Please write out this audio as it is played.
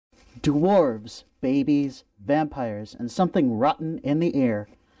Dwarves, babies, vampires, and something rotten in the air.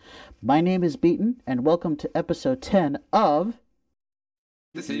 My name is Beaton, and welcome to episode 10 of...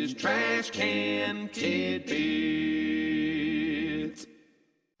 This is Trash Can Tidbits.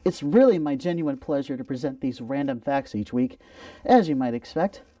 It's really my genuine pleasure to present these random facts each week, as you might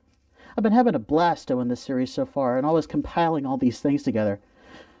expect. I've been having a blast doing this series so far, and always compiling all these things together.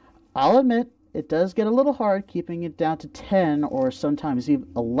 I'll admit, it does get a little hard keeping it down to 10 or sometimes even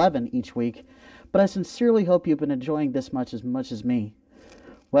 11 each week, but I sincerely hope you've been enjoying this much as me.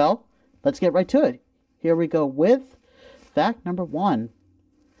 Well, let's get right to it. Here we go with fact number 1.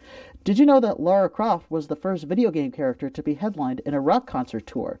 Did you know that Lara Croft was the first video game character to be headlined in a rock concert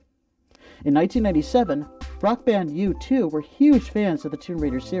tour? In 1997, rock band U2 were huge fans of the Tomb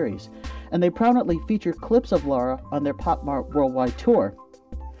Raider series, and they prominently featured clips of Lara on their Pop Mart Worldwide tour.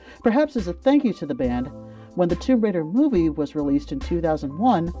 Perhaps as a thank you to the band, when the Tomb Raider movie was released in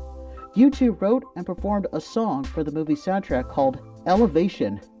 2001, U2 wrote and performed a song for the movie soundtrack called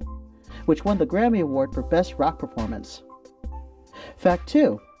Elevation, which won the Grammy Award for Best Rock Performance. Fact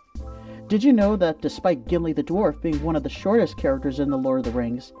 2. Did you know that despite Gimli the Dwarf being one of the shortest characters in The Lord of the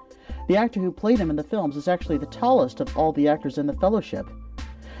Rings, the actor who played him in the films is actually the tallest of all the actors in the Fellowship?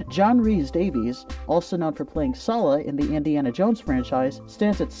 John Rhys-Davies, also known for playing Sala in the Indiana Jones franchise,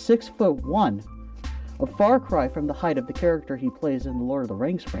 stands at 6'1", a far cry from the height of the character he plays in the Lord of the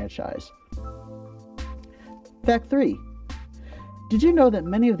Rings franchise. Fact 3. Did you know that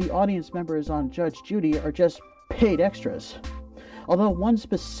many of the audience members on Judge Judy are just paid extras? Although one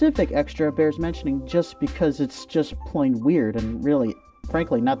specific extra bears mentioning just because it's just plain weird and really,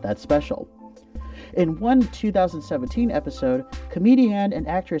 frankly, not that special. In one 2017 episode, comedian and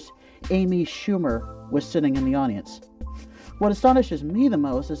actress Amy Schumer was sitting in the audience. What astonishes me the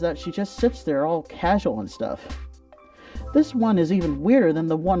most is that she just sits there all casual and stuff. This one is even weirder than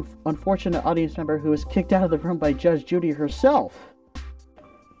the one unfortunate audience member who was kicked out of the room by Judge Judy herself.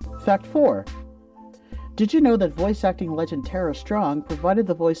 Fact 4. Did you know that voice acting legend Tara Strong provided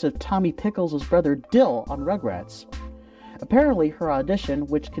the voice of Tommy Pickles' brother Dill on Rugrats? Apparently, her audition,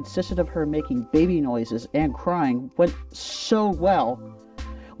 which consisted of her making baby noises and crying, went so well.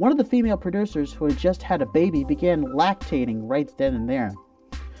 One of the female producers who had just had a baby began lactating right then and there.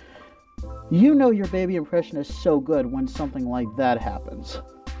 You know your baby impression is so good when something like that happens.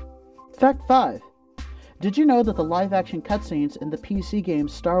 Fact 5. Did you know that the live-action cutscenes in the PC game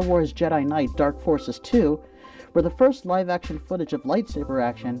Star Wars Jedi Knight Dark Forces 2 were the first live-action footage of lightsaber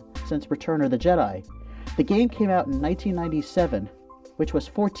action since Return of the Jedi? The game came out in 1997, which was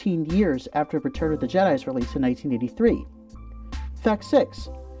 14 years after Return of the Jedi's release in 1983. Fact 6.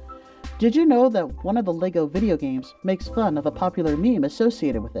 Did you know that one of the LEGO video games makes fun of a popular meme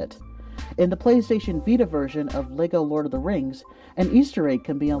associated with it? In the PlayStation Vita version of LEGO Lord of the Rings, an Easter egg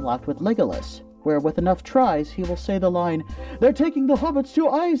can be unlocked with Legolas, where with enough tries he will say the line, "They're taking the hobbits to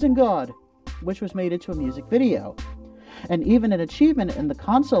Isengard," which was made into a music video. And even an achievement in the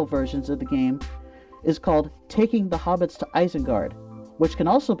console versions of the game is called Taking the Hobbits to Isengard, which can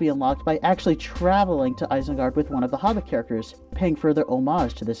also be unlocked by actually traveling to Isengard with one of the Hobbit characters, paying further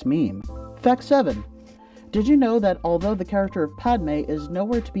homage to this meme. Fact 7. Did you know that although the character of Padme is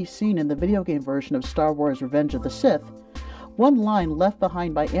nowhere to be seen in the video game version of Star Wars Revenge of the Sith, one line left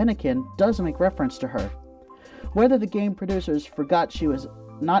behind by Anakin does make reference to her? Whether the game producers forgot she was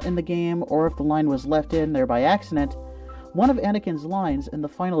not in the game or if the line was left in there by accident, one of Anakin's lines in the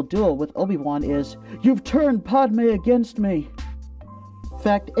final duel with Obi-Wan is, "You've turned Padme against me!"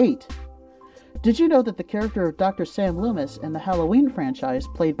 Fact 8. Did you know that the character of Dr. Sam Loomis in the Halloween franchise,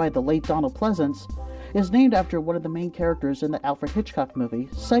 played by the late Donald Pleasance, is named after one of the main characters in the Alfred Hitchcock movie,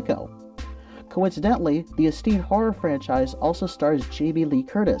 Psycho? Coincidentally, the esteemed horror franchise also stars Jamie Lee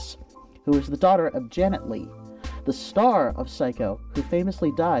Curtis, who is the daughter of Janet Leigh, the star of Psycho, who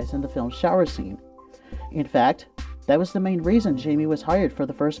famously dies in the film's shower scene. In fact, that was the main reason Jamie was hired for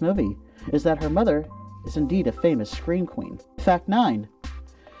the first movie, is that her mother is indeed a famous scream queen. Fact 9.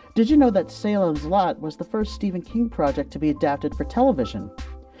 Did you know that Salem's Lot was the first Stephen King project to be adapted for television?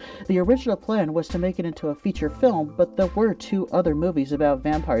 The original plan was to make it into a feature film, but there were two other movies about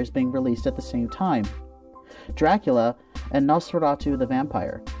vampires being released at the same time: Dracula and Nosferatu the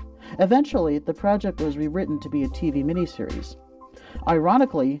Vampire. Eventually, the project was rewritten to be a TV miniseries.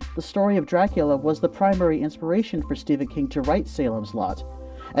 Ironically, the story of Dracula was the primary inspiration for Stephen King to write Salem's Lot,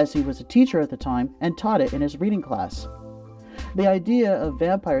 as he was a teacher at the time and taught it in his reading class. The idea of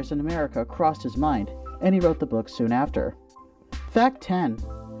vampires in America crossed his mind, and he wrote the book soon after. Fact 10.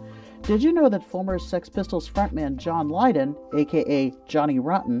 Did you know that former Sex Pistols frontman John Lydon, aka Johnny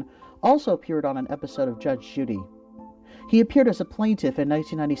Rotten, also appeared on an episode of Judge Judy? He appeared as a plaintiff in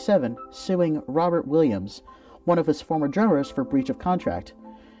 1997, suing Robert Williams, one of his former drummers, for breach of contract.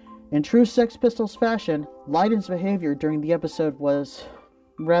 In true Sex Pistols fashion, Lydon's behavior during the episode was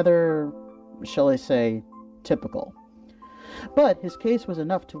rather, shall I say, typical. But his case was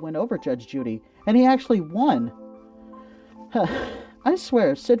enough to win over Judge Judy, and he actually won. I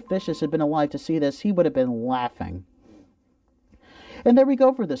swear, if Sid Vicious had been alive to see this, he would have been laughing. And there we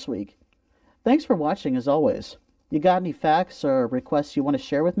go for this week. Thanks for watching, as always. You got any facts or requests you want to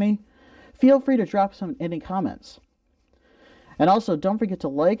share with me? Feel free to drop some in any comments. And also, don't forget to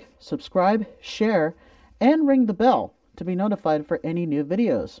like, subscribe, share, and ring the bell to be notified for any new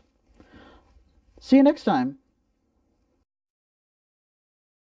videos. See you next time.